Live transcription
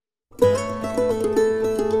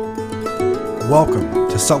Welcome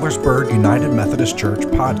to Sellersburg United Methodist Church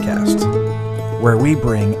podcast, where we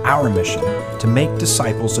bring our mission to make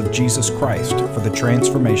disciples of Jesus Christ for the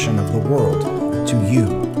transformation of the world to you,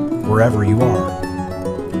 wherever you are.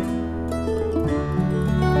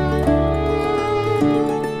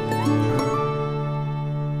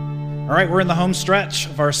 All right, we're in the home stretch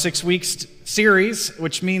of our 6-week series,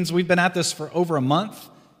 which means we've been at this for over a month.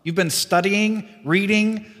 You've been studying,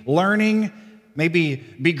 reading, learning, maybe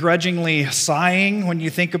begrudgingly sighing when you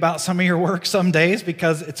think about some of your work some days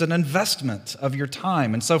because it's an investment of your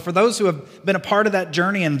time. And so for those who have been a part of that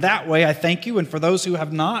journey in that way, I thank you. And for those who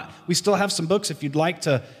have not, we still have some books if you'd like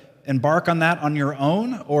to embark on that on your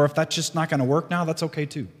own, or if that's just not going to work now, that's okay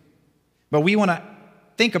too. But we want to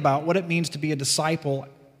think about what it means to be a disciple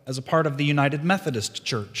as a part of the United Methodist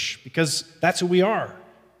Church, because that's who we are.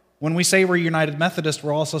 When we say we're United Methodist,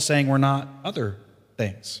 we're also saying we're not other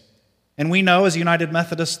things. And we know as United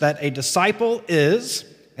Methodists that a disciple is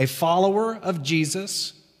a follower of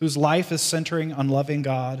Jesus whose life is centering on loving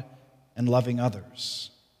God and loving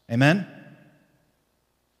others. Amen?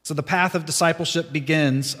 So the path of discipleship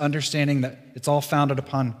begins understanding that it's all founded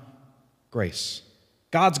upon grace.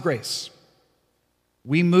 God's grace.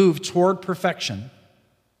 We move toward perfection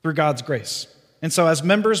through God's grace. And so as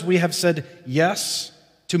members, we have said yes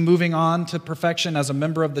to moving on to perfection as a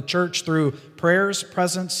member of the church through prayers,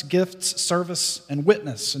 presence, gifts, service, and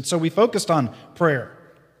witness. And so we focused on prayer.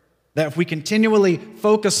 That if we continually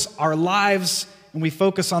focus our lives and we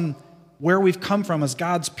focus on where we've come from as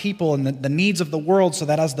God's people and the needs of the world, so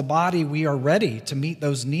that as the body we are ready to meet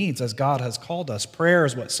those needs as God has called us. Prayer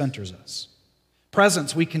is what centers us.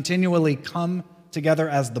 Presence, we continually come together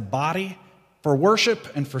as the body for worship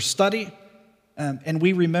and for study, and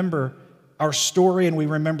we remember our story and we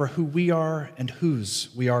remember who we are and whose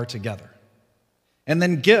we are together. And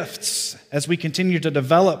then gifts, as we continue to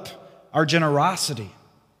develop our generosity.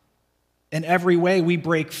 In every way, we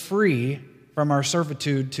break free from our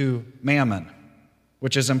servitude to mammon,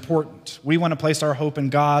 which is important. We want to place our hope in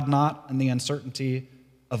God, not in the uncertainty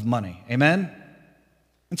of money. Amen?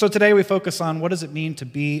 And so today we focus on what does it mean to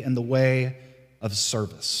be in the way of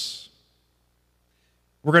service.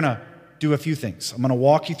 We're going to do a few things. I'm going to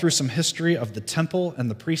walk you through some history of the temple and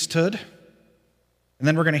the priesthood, and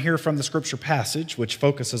then we're going to hear from the scripture passage, which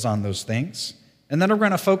focuses on those things, and then we're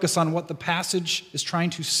going to focus on what the passage is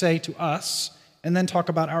trying to say to us, and then talk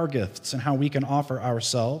about our gifts and how we can offer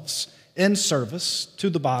ourselves in service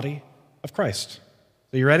to the body of Christ.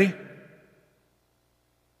 So you ready?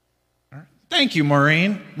 All right. Thank you,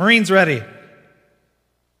 Maureen. Maureen's ready.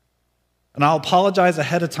 And I'll apologize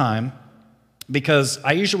ahead of time, because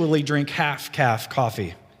I usually drink half-calf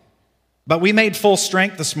coffee. But we made full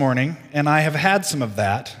strength this morning, and I have had some of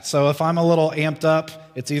that. So if I'm a little amped up,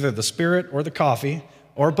 it's either the spirit or the coffee,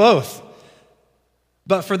 or both.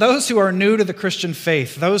 But for those who are new to the Christian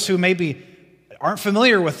faith, those who maybe aren't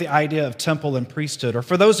familiar with the idea of temple and priesthood, or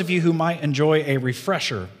for those of you who might enjoy a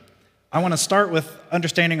refresher, I want to start with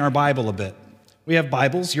understanding our Bible a bit. We have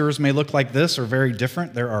Bibles. Yours may look like this or very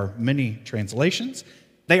different. There are many translations.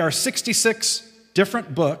 They are 66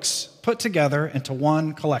 different books put together into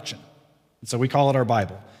one collection. And so we call it our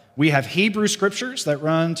Bible. We have Hebrew scriptures that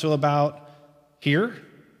run to about here,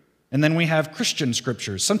 and then we have Christian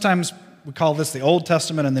scriptures. Sometimes we call this the Old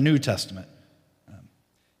Testament and the New Testament.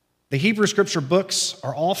 The Hebrew scripture books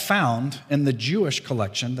are all found in the Jewish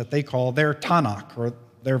collection that they call their Tanakh, or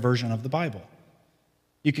their version of the Bible.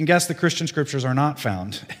 You can guess the Christian scriptures are not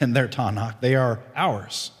found in their Tanakh. They are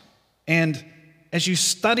ours. And as you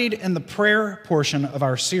studied in the prayer portion of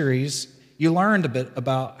our series, you learned a bit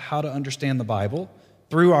about how to understand the Bible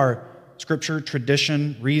through our scripture,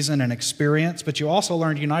 tradition, reason, and experience, but you also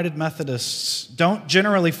learned United Methodists don't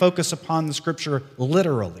generally focus upon the scripture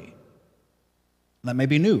literally. That may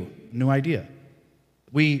be new idea.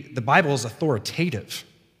 The Bible is authoritative.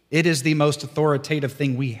 It is the most authoritative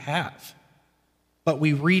thing we have, but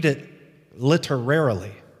we read it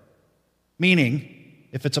literarily, meaning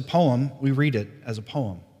if it's a poem, we read it as a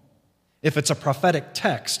poem. If it's a prophetic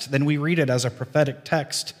text, then we read it as a prophetic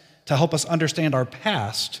text to help us understand our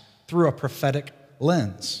past through a prophetic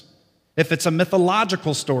lens. If it's a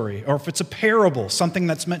mythological story, or if it's a parable, something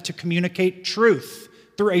that's meant to communicate truth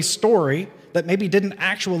through a story that maybe didn't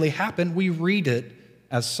actually happen, we read it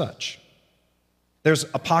as such. There's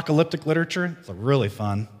apocalyptic literature. It's really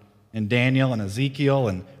fun. In Daniel and Ezekiel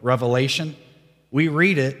and Revelation, we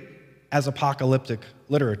read it as apocalyptic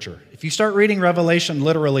literature. If you start reading Revelation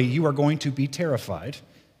literally, you are going to be terrified.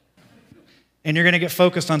 And you're going to get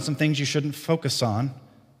focused on some things you shouldn't focus on,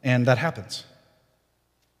 and that happens.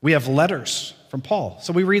 We have letters from Paul,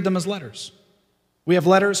 so we read them as letters. We have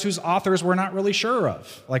letters whose authors we're not really sure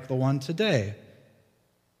of, like the one today.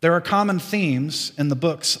 There are common themes in the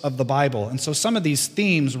books of the Bible, and so some of these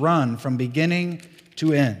themes run from beginning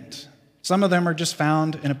to end. Some of them are just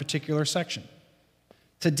found in a particular section.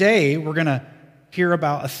 Today, we're going to hear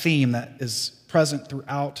about a theme that is present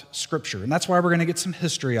throughout Scripture, and that's why we're going to get some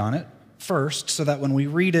history on it first, so that when we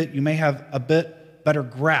read it, you may have a bit better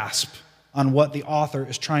grasp on what the author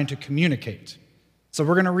is trying to communicate. So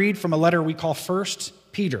we're going to read from a letter we call 1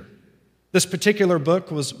 Peter. This particular book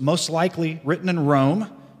was most likely written in Rome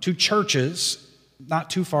to churches not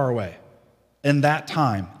too far away in that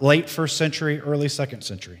time, late 1st century, early 2nd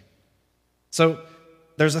century. So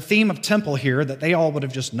there's a theme of temple here that they all would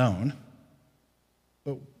have just known.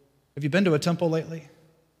 But have you been to a temple lately?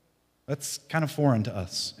 That's kind of foreign to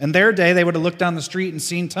us. In their day, they would have looked down the street and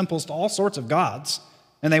seen temples to all sorts of gods,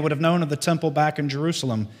 and they would have known of the temple back in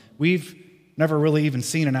Jerusalem. We've never really even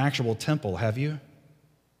seen an actual temple, have you?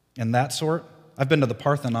 And that sort? I've been to the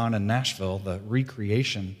Parthenon in Nashville, the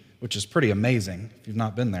recreation, which is pretty amazing if you've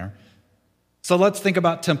not been there. So let's think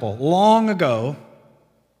about temple. Long ago,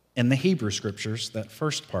 in the Hebrew Scriptures, that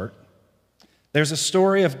first part, there's a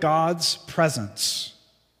story of God's presence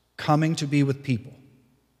coming to be with people.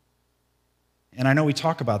 And I know we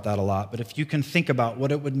talk about that a lot, but if you can think about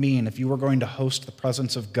what it would mean if you were going to host the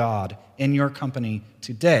presence of God in your company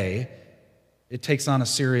today, it takes on a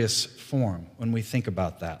serious form when we think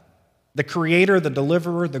about that. The creator, the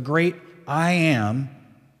deliverer, the great I am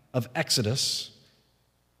of Exodus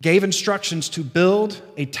gave instructions to build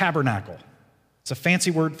a tabernacle. It's a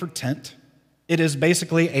fancy word for tent. It is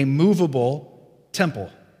basically a movable temple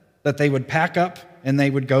that they would pack up and they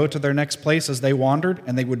would go to their next place as they wandered,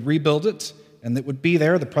 and they would rebuild it, and it would be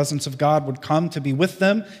there. The presence of God would come to be with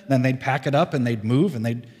them. Then they'd pack it up and they'd move and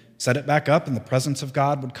they'd set it back up, and the presence of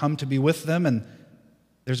God would come to be with them. And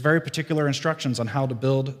there's very particular instructions on how to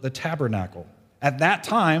build the tabernacle. At that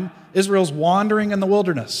time, Israel's wandering in the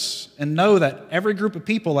wilderness, and know that every group of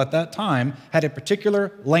people at that time had a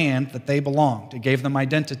particular land that they belonged. It gave them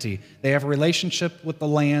identity. They have a relationship with the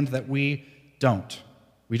land that we don't.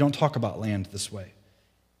 We don't talk about land this way.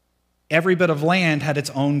 Every bit of land had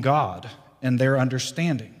its own God and their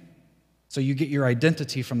understanding. So you get your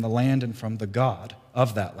identity from the land and from the God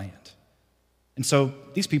of that land. And so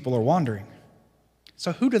these people are wandering.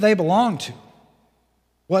 So who do they belong to?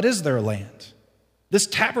 What is their land? This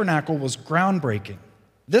tabernacle was groundbreaking.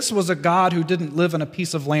 This was a God who didn't live in a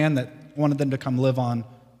piece of land that wanted them to come live on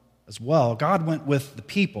as well. God went with the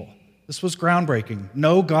people. This was groundbreaking.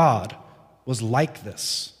 No God was like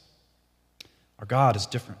this. Our God is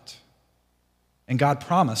different. And God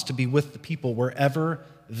promised to be with the people wherever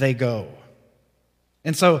they go.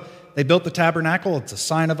 And so they built the tabernacle. It's a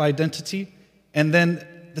sign of identity. And then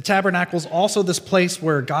the tabernacle is also this place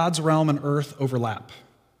where God's realm and earth overlap.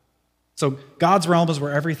 So God's realm is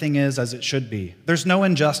where everything is as it should be. There's no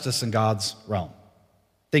injustice in God's realm.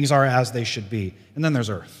 Things are as they should be. And then there's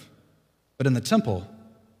earth. But in the temple,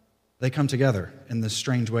 they come together in this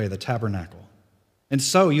strange way, the tabernacle. And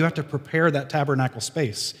so you have to prepare that tabernacle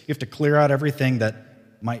space. You have to clear out everything that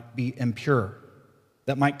might be impure,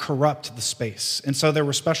 that might corrupt the space. And so there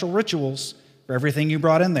were special rituals for everything you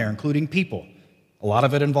brought in there, including people. A lot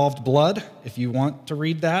of it involved blood. If you want to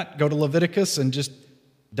read that, go to Leviticus and just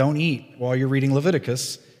don't eat while you're reading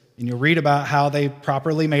Leviticus. And you'll read about how they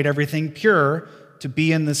properly made everything pure to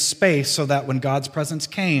be in this space so that when God's presence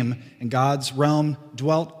came and God's realm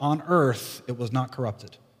dwelt on earth, it was not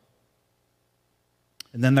corrupted.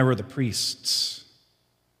 And then there were the priests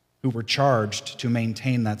who were charged to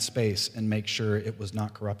maintain that space and make sure it was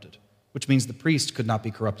not corrupted, which means the priest could not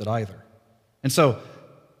be corrupted either. And so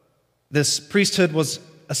this priesthood was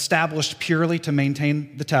established purely to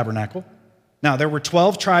maintain the tabernacle. Now, there were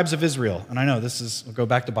 12 tribes of Israel, and I know we'll go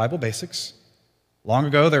back to Bible basics. Long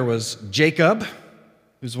ago, there was Jacob,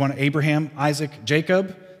 who's one of Abraham, Isaac,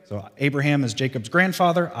 Jacob. So Abraham is Jacob's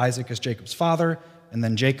grandfather, Isaac is Jacob's father, and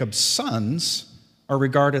then Jacob's sons are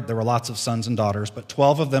regarded, there were lots of sons and daughters, but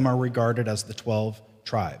 12 of them are regarded as the 12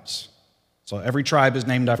 tribes. So every tribe is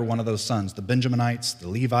named after one of those sons, the Benjaminites, the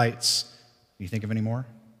Levites. Can you think of any more?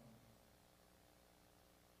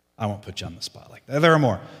 I won't put you on the spot like that. There are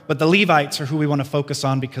more. But the Levites are who we want to focus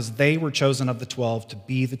on because they were chosen of the 12 to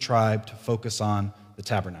be the tribe to focus on the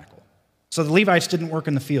tabernacle. So the Levites didn't work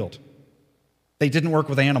in the field. They didn't work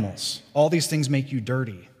with animals. All these things make you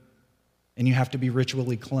dirty, and you have to be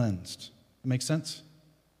ritually cleansed. That makes sense?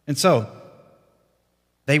 And so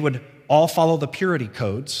they would all follow the purity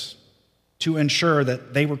codes to ensure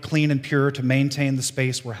that they were clean and pure, to maintain the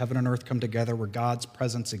space where heaven and earth come together, where God's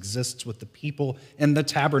presence exists with the people in the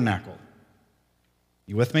tabernacle.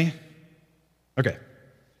 You with me? Okay.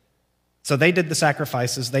 So they did the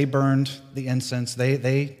sacrifices, they burned the incense, they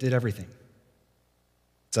did everything.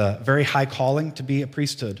 It's a very high calling to be a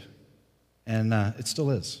priesthood, and it still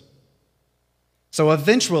is. So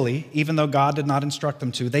eventually, even though God did not instruct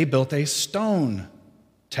them to, they built a stone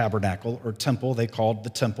tabernacle or temple they called the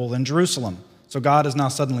temple in Jerusalem. So God is now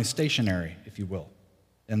suddenly stationary, if you will,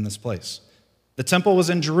 in this place. The temple was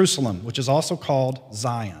in Jerusalem, which is also called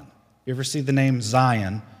Zion. You ever see the name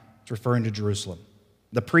Zion? It's referring to Jerusalem.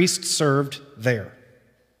 The priests served there.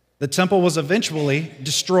 The temple was eventually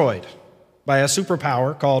destroyed by a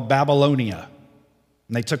superpower called Babylonia.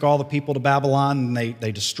 And they took all the people to Babylon, and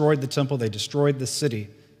they destroyed the temple, they destroyed the city.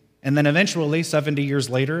 And then eventually, 70 years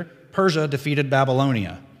later, Persia defeated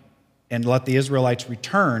Babylonia and let the Israelites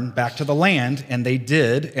return back to the land, and they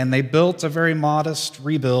did, and they built a very modest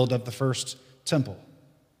rebuild of the first temple.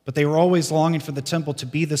 But they were always longing for the temple to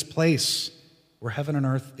be this place where heaven and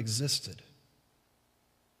earth existed.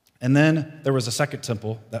 And then there was a second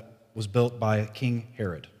temple that was built by King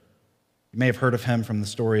Herod. You may have heard of him from the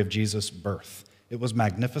story of Jesus' birth. It was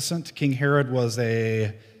magnificent. King Herod was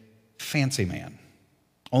a fancy man,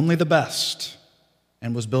 only the best,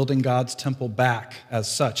 and was building God's temple back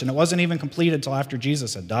as such. And it wasn't even completed until after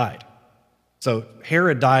Jesus had died. So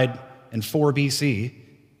Herod died in 4 BC,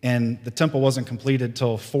 and the temple wasn't completed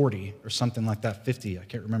till 40 or something like that, 50, I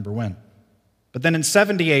can't remember when. But then in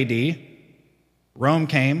 70 AD, Rome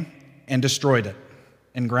came and destroyed it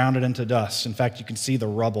and ground it into dust. In fact, you can see the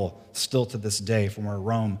rubble still to this day from where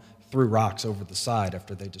Rome threw rocks over the side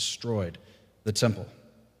after they destroyed the temple.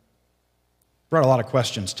 Brought a lot of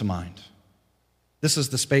questions to mind. This is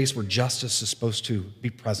the space where justice is supposed to be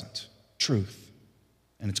present, truth,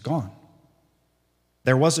 and it's gone.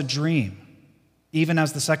 There was a dream, even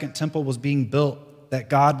as the second temple was being built, that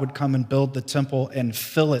God would come and build the temple and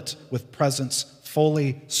fill it with presence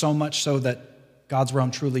fully, so much so that God's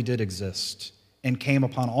realm truly did exist and came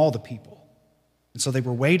upon all the people. And so they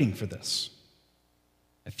were waiting for this.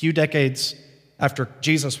 A few decades after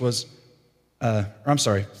Jesus was, 1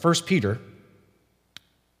 Peter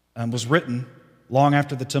was written long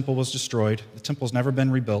after the temple was destroyed. The temple's never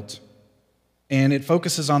been rebuilt. And it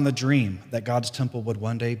focuses on the dream that God's temple would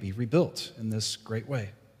one day be rebuilt in this great way.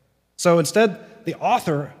 So instead, the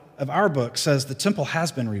author of our book says the temple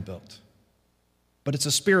has been rebuilt, but it's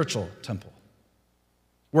a spiritual temple.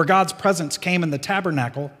 Where God's presence came in the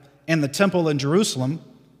tabernacle and the temple in Jerusalem,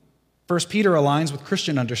 1 Peter aligns with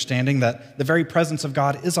Christian understanding that the very presence of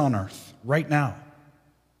God is on earth right now,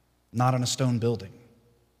 not in a stone building.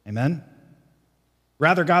 Amen?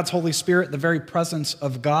 Rather, God's Holy Spirit, the very presence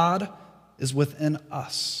of God, is within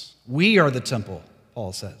us. We are the temple,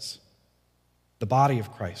 Paul says, the body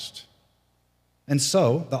of Christ. And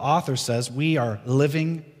so, the author says, we are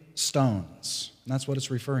living stones. And that's what it's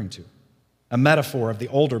referring to. A metaphor of the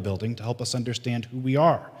older building to help us understand who we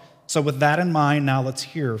are. So with that in mind, now let's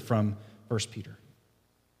hear from 1 Peter.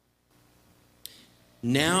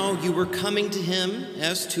 Now you are coming to him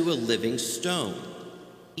as to a living stone.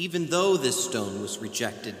 Even though this stone was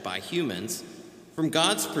rejected by humans, from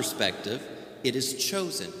God's perspective, it is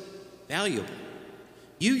chosen, valuable.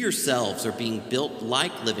 You yourselves are being built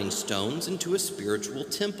like living stones into a spiritual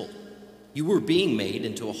temple. You were being made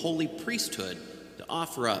into a holy priesthood to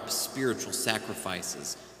offer up spiritual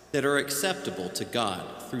sacrifices that are acceptable to God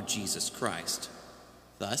through Jesus Christ.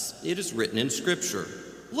 Thus, it is written in Scripture,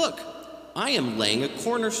 "Look, I am laying a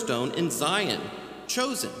cornerstone in Zion,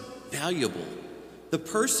 chosen, valuable. The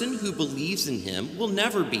person who believes in him will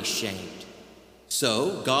never be shamed."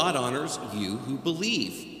 So God honors you who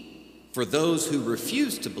believe. For those who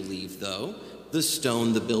refuse to believe, though, the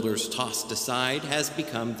stone the builders tossed aside has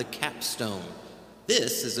become the capstone.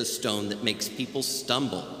 This is a stone that makes people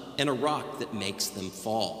stumble and a rock that makes them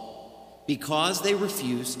fall. Because they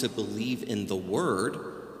refuse to believe in the word,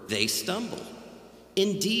 they stumble.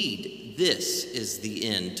 Indeed, this is the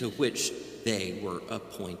end to which they were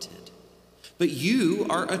appointed. But you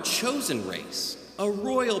are a chosen race, a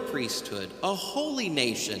royal priesthood, a holy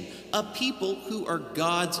nation, a people who are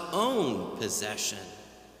God's own possession.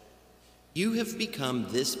 You have become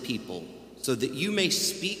this people so that you may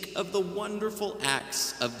speak of the wonderful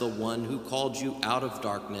acts of the one who called you out of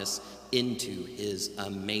darkness into his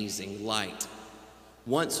amazing light.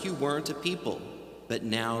 Once you weren't a people, but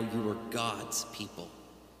now you are God's people.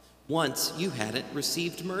 Once you hadn't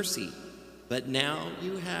received mercy, but now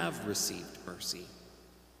you have received mercy.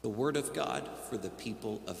 The word of God for the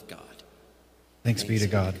people of God. Thanks be to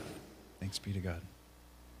God. Thanks be to God.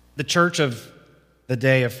 The church of the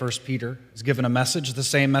day of 1 Peter is given a message, the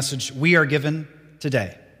same message we are given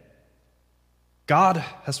today. God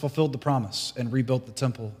has fulfilled the promise and rebuilt the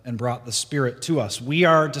temple and brought the Spirit to us. We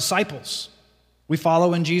are disciples. We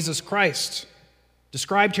follow in Jesus Christ,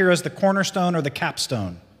 described here as the cornerstone or the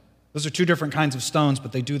capstone. Those are two different kinds of stones,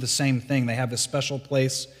 but they do the same thing. They have a special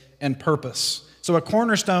place and purpose. So a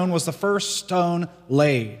cornerstone was the first stone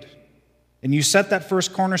laid. And you set that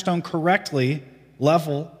first cornerstone correctly,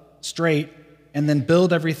 level, straight, and then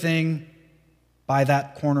build everything by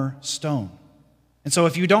that cornerstone. And so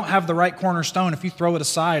if you don't have the right cornerstone, if you throw it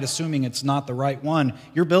aside assuming it's not the right one,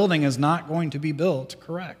 your building is not going to be built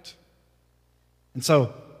correct. And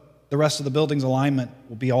so the rest of the building's alignment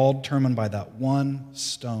will be all determined by that one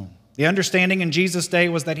stone. The understanding in Jesus' day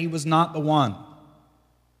was that he was not the one.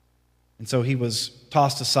 And so he was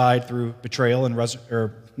tossed aside through betrayal and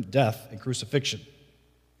death and crucifixion.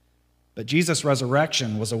 But Jesus'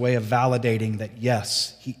 resurrection was a way of validating that,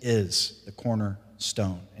 yes, he is the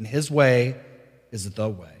cornerstone. And his way is the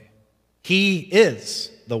way. He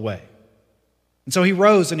is the way. And so he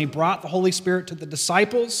rose and he brought the Holy Spirit to the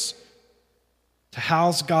disciples to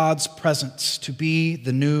house God's presence, to be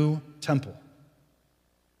the new temple.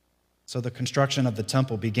 So the construction of the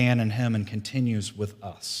temple began in him and continues with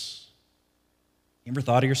us. You ever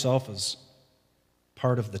thought of yourself as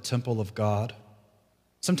part of the temple of God?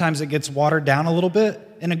 Sometimes it gets watered down a little bit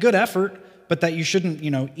in a good effort, but that you shouldn't,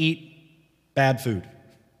 eat bad food.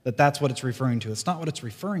 That's what it's referring to. It's not what it's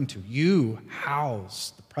referring to. You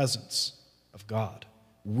house the presence of God.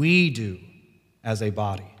 We do as a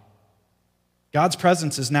body. God's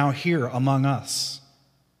presence is now here among us.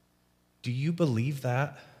 Do you believe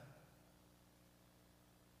that?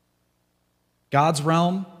 God's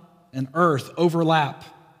realm and earth overlap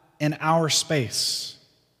in our space.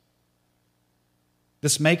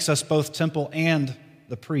 This makes us both temple and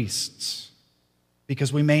the priests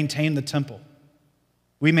because we maintain the temple.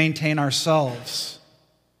 We maintain ourselves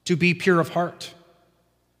to be pure of heart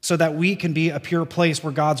so that we can be a pure place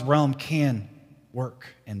where God's realm can work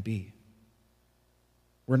and be.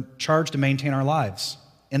 We're charged to maintain our lives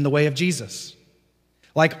in the way of Jesus.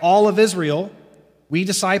 Like all of Israel, we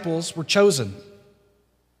disciples were chosen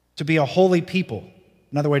to be a holy people.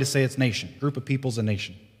 Another way to say it's nation. Group of people's a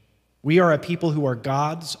nation. We are a people who are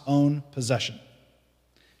God's own possession.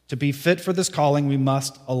 To be fit for this calling, we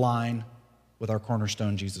must align with our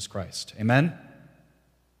cornerstone, Jesus Christ. Amen?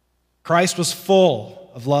 Christ was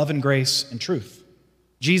full of love and grace and truth.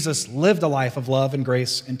 Jesus lived a life of love and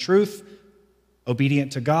grace and truth,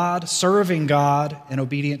 obedient to God, and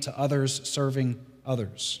obedient to others, serving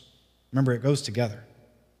others. Remember, it goes together.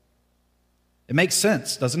 It makes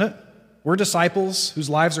sense, doesn't it? We're disciples whose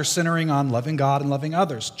lives are centering on loving God and loving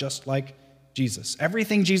others, just like Jesus.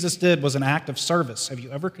 Everything Jesus did was an act of service. Have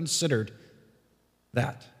you ever considered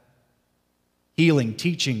that? Healing,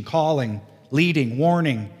 teaching, calling, leading,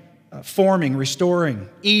 warning, forming, restoring,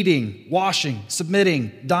 eating, washing,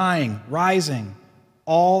 submitting, dying, rising,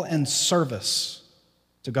 all in service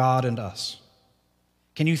to God and us.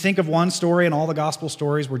 Can you think of one story in all the gospel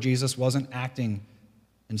stories where Jesus wasn't acting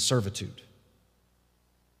in servitude?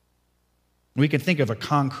 We can think of a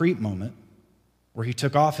concrete moment where he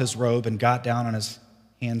took off his robe and got down on his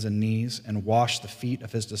hands and knees and washed the feet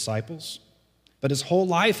of his disciples. But his whole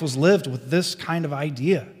life was lived with this kind of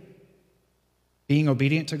idea, being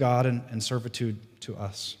obedient to God and servitude to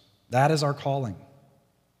us. That is our calling.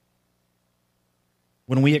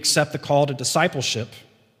 When we accept the call to discipleship,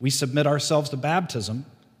 we submit ourselves to baptism,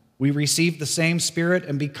 we receive the same Spirit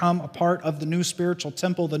and become a part of the new spiritual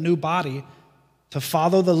temple, the new body, to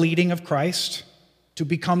follow the leading of Christ, to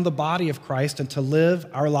become the body of Christ, and to live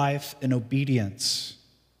our life in obedience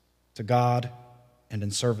to God and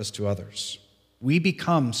in service to others. We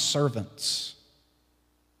become servants,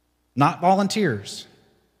 not volunteers,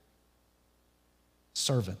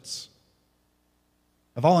 servants.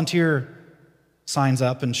 A volunteer signs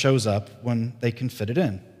up and shows up when they can fit it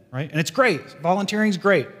in, right? And it's great. Volunteering's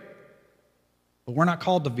great. But we're not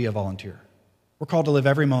called to be a volunteer. We're called to live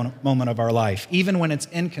every moment of our life, even when it's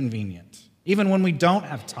inconvenient, even when we don't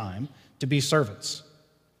have time to be servants.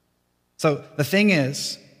 So the thing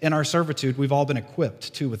is, in our servitude, we've all been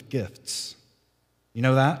equipped, too, with gifts. You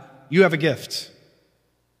know that? You have a gift,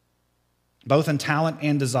 both in talent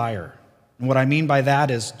and desire. And what I mean by that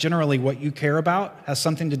is generally what you care about has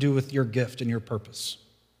something to do with your gift and your purpose.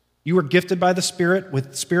 You were gifted by the Spirit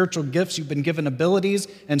with spiritual gifts. You've been given abilities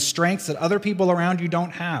and strengths that other people around you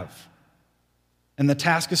don't have. And the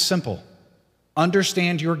task is simple.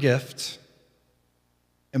 Understand your gift,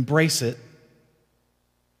 embrace it,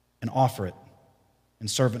 and offer it in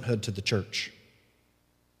servanthood to the church.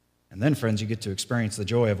 And then, friends, you get to experience the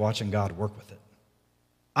joy of watching God work with it.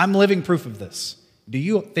 I'm living proof of this. Do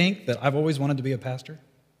you think that I've always wanted to be a pastor?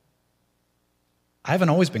 I haven't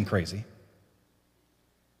always been crazy.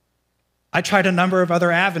 I tried a number of other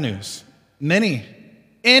avenues,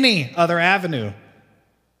 any other avenue,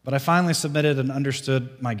 but I finally submitted and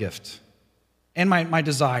understood my gift and my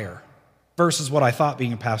desire versus what I thought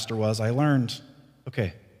being a pastor was. I learned,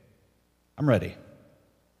 okay, I'm ready.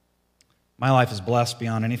 My life is blessed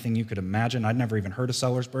beyond anything you could imagine. I'd never even heard of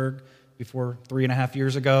Sellersburg before 3.5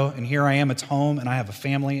 years ago, and here I am, it's home, and I have a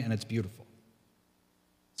family, and it's beautiful.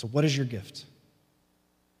 So what is your gift?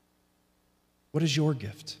 What is your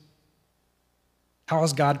gift? How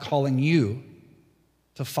is God calling you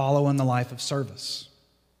to follow in the life of service,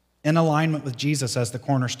 in alignment with Jesus as the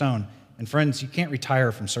cornerstone? And friends, you can't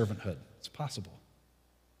retire from servanthood. It's possible.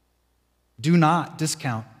 Do not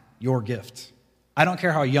discount your gift. I don't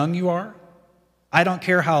care how young you are. I don't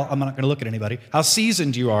care how, I'm not going to look at anybody, how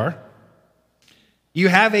seasoned you are. You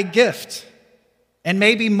have a gift, and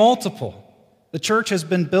maybe multiple. The church has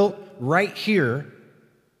been built right here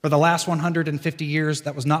for the last 150 years.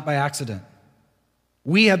 That was not by accident.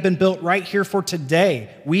 We have been built right here for today.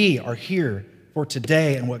 We are here for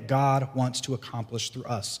today and what God wants to accomplish through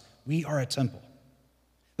us. We are a temple.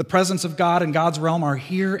 The presence of God and God's realm are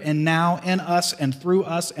here and now in us and through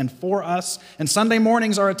us and for us. And Sunday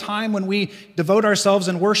mornings are a time when we devote ourselves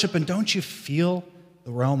in worship. And don't you feel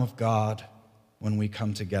the realm of God when we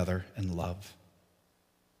come together in love?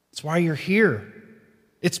 That's why you're here.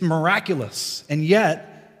 It's miraculous, and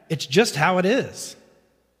yet it's just how it is.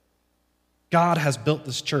 God has built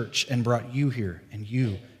this church and brought you here, and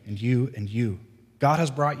you, and you, and you. God has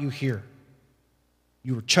brought you here.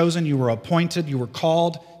 You were chosen, you were appointed, you were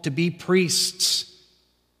called to be priests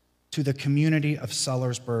to the community of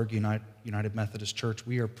Sellersburg United Methodist Church.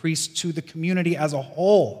 We are priests to the community as a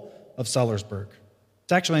whole of Sellersburg.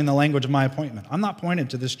 It's actually in the language of my appointment. I'm not appointed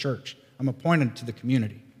to this church. I'm appointed to the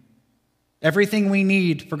community. Everything we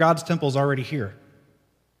need for God's temple is already here.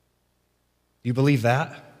 Do you believe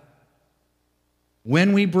that?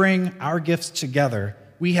 When we bring our gifts together,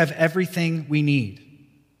 we have everything we need.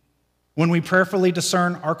 When we prayerfully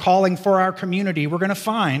discern our calling for our community, we're going to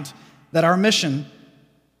find that our mission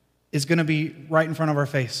is going to be right in front of our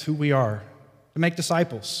face, who we are, to make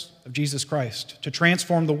disciples of Jesus Christ, to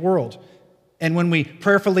transform the world. And when we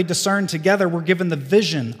prayerfully discern together, we're given the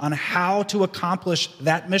vision on how to accomplish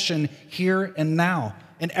that mission here and now.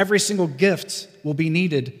 And every single gift will be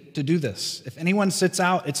needed to do this. If anyone sits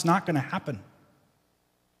out, it's not going to happen.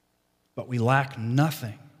 But we lack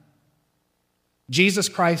nothing. Jesus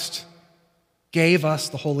Christ gave us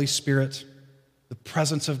the Holy Spirit, the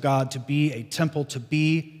presence of God, to be a temple, to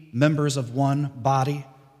be members of one body.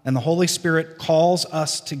 And the Holy Spirit calls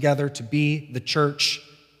us together to be the church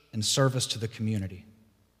in service to the community.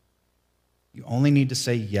 You only need to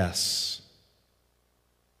say yes.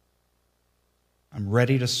 I'm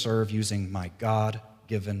ready to serve using my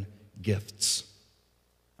God-given gifts.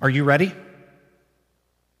 Are you ready?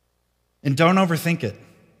 And don't overthink it.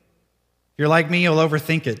 If you're like me, you'll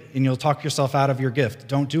overthink it and you'll talk yourself out of your gift.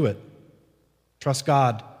 Don't do it. Trust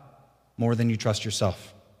God more than you trust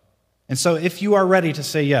yourself. And so if you are ready to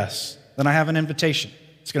say yes, then I have an invitation.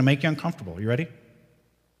 It's going to make you uncomfortable. You ready?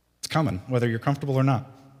 It's coming, whether you're comfortable or not.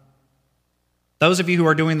 Those of you who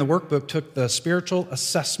are doing the workbook took the spiritual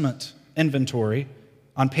assessment inventory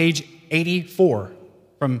on page 84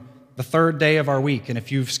 from the third day of our week. And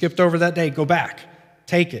if you've skipped over that day, go back.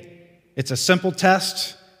 Take it. It's a simple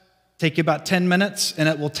test. Take you about 10 minutes, and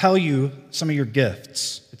it will tell you some of your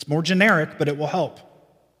gifts. It's more generic, but it will help.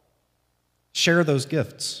 Share those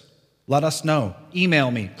gifts. Let us know.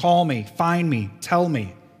 Email me, call me, find me, tell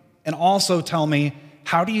me. And also tell me,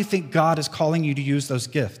 how do you think God is calling you to use those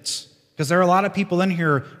gifts? Because there are a lot of people in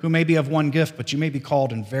here who maybe have one gift, but you may be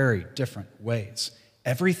called in very different ways.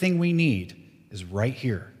 Everything we need is right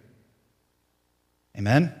here.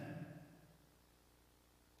 Amen?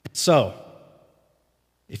 So,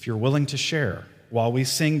 if you're willing to share, while we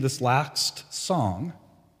sing this last song,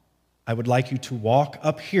 I would like you to walk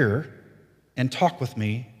up here and talk with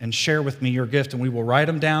me and share with me your gift, and we will write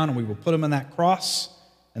them down and we will put them in that cross,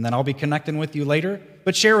 and then I'll be connecting with you later.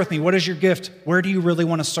 But share with me, what is your gift? Where do you really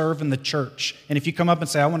want to serve in the church? And if you come up and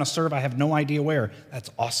say, I want to serve, I have no idea where, that's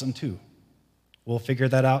awesome too. We'll figure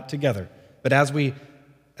that out together. But as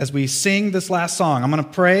we sing this last song, I'm going to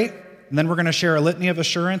pray, and then we're going to share a litany of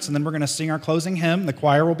assurance, and then we're going to sing our closing hymn. The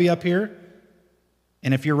choir will be up here.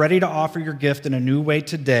 And if you're ready to offer your gift in a new way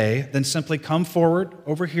today, then simply come forward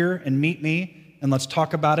over here and meet me, and let's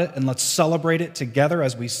talk about it, and let's celebrate it together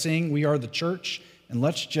as we sing, We Are the Church, and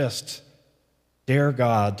let's just dare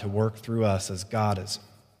God to work through us as God is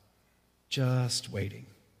just waiting.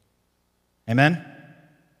 Amen?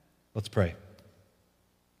 Let's pray.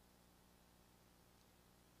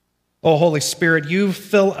 Oh, Holy Spirit, you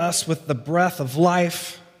fill us with the breath of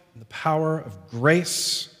life and the power of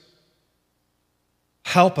grace.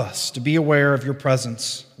 Help us to be aware of your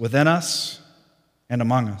presence within us and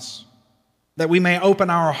among us, that we may open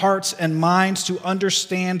our hearts and minds to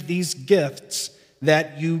understand these gifts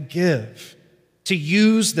that you give, to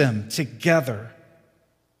use them together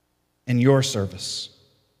in your service,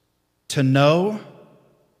 to know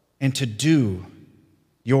and to do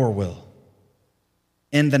your will.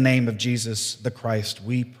 In the name of Jesus the Christ,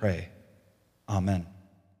 we pray. Amen.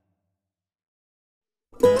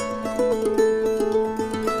 We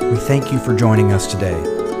thank you for joining us today,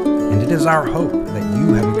 and it is our hope that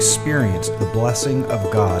you have experienced the blessing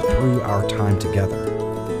of God through our time together.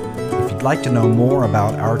 If you'd like to know more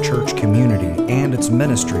about our church community and its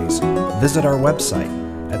ministries, visit our website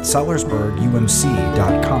at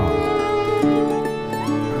sellersburgumc.com